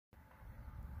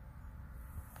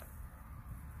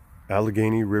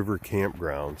Allegheny River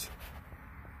Campgrounds.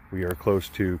 We are close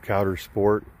to Couder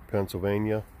Sport,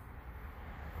 Pennsylvania.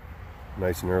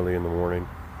 Nice and early in the morning.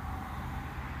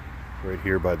 Right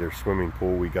here by their swimming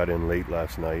pool. We got in late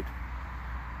last night.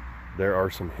 There are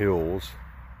some hills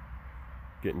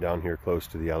getting down here close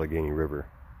to the Allegheny River.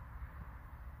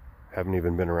 Haven't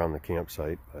even been around the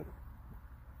campsite, but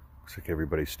looks like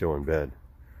everybody's still in bed.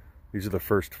 These are the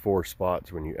first 4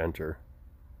 spots when you enter.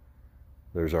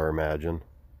 There's our Imagine.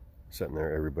 Sitting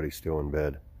there, everybody's still in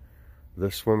bed.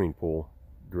 This swimming pool,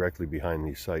 directly behind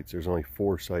these sites, there's only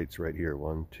 4 sites right here.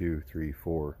 1, 2, 3,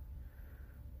 4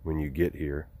 when you get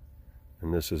here.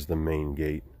 And this is the main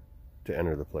gate to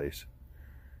enter the place.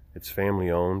 It's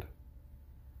family owned.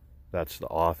 That's the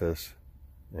office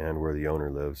and where the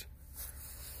owner lives.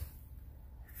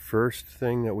 First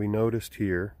thing that we noticed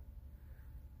here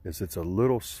is it's a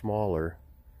little smaller.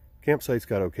 Campsite's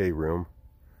got okay room,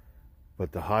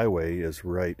 but the highway is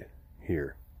right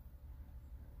here.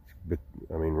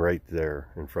 I mean, right there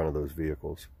in front of those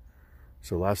vehicles.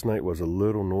 So last night was a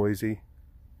little noisy.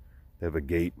 They have a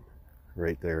gate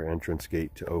right there, entrance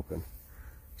gate to open.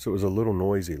 So it was a little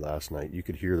noisy last night. You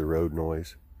could hear the road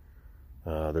noise.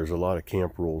 There's a lot of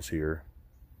camp rules here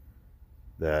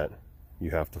that you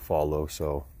have to follow.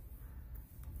 So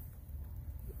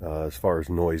as far as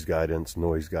noise guidance,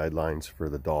 noise guidelines for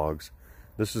the dogs,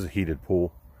 this is a heated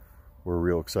pool. We're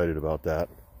real excited about that.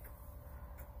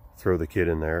 Throw the kid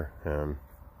in there and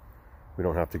we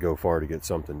don't have to go far to get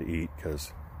something to eat,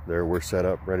 because there we're set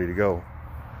up ready to go.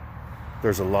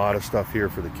 There's a lot of stuff here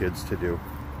for the kids to do.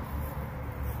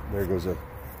 There goes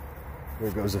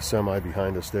a semi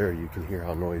behind us there. You can hear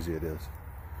how noisy it is.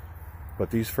 But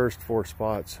these first 4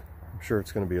 spots, I'm sure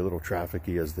it's going to be a little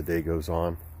trafficy as the day goes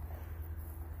on.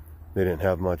 They didn't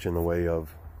have much in the way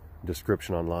of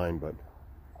description online, but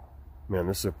man,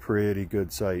 this is a pretty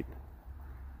good site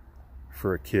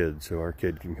for a kid, so our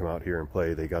kid can come out here and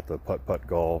play. They got the putt-putt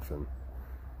golf, and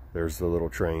there's the little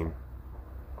train.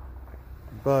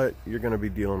 But you're going to be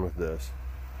dealing with this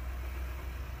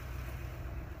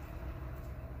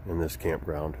in this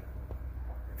campground.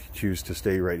 If you choose to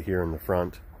stay right here in the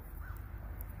front,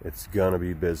 it's going to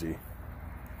be busy.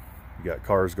 You got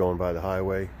cars going by the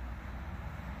highway,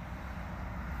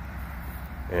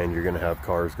 and you're going to have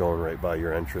cars going right by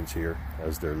your entrance here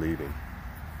as they're leaving.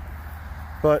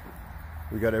 But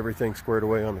we got everything squared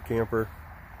away on the camper.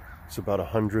 It's about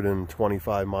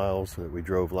 125 miles that we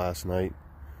drove last night.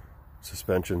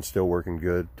 Suspension's still working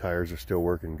good, tires are still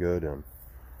working good, and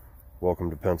welcome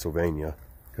to Pennsylvania,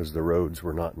 because the roads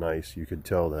were not nice. You could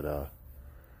tell that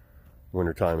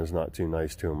wintertime is not too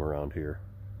nice to them around here.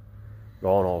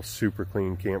 All in all, super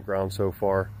clean campground so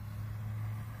far.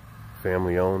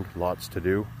 Family owned, lots to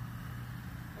do.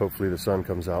 Hopefully the sun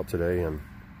comes out today and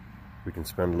we can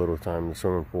spend a little time in the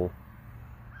swimming pool.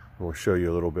 We'll show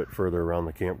you a little bit further around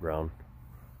the campground.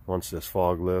 Once this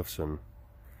fog lifts and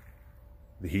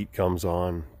the heat comes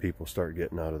on, people start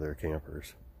getting out of their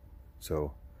campers.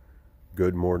 So,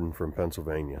 good morning from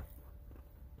Pennsylvania.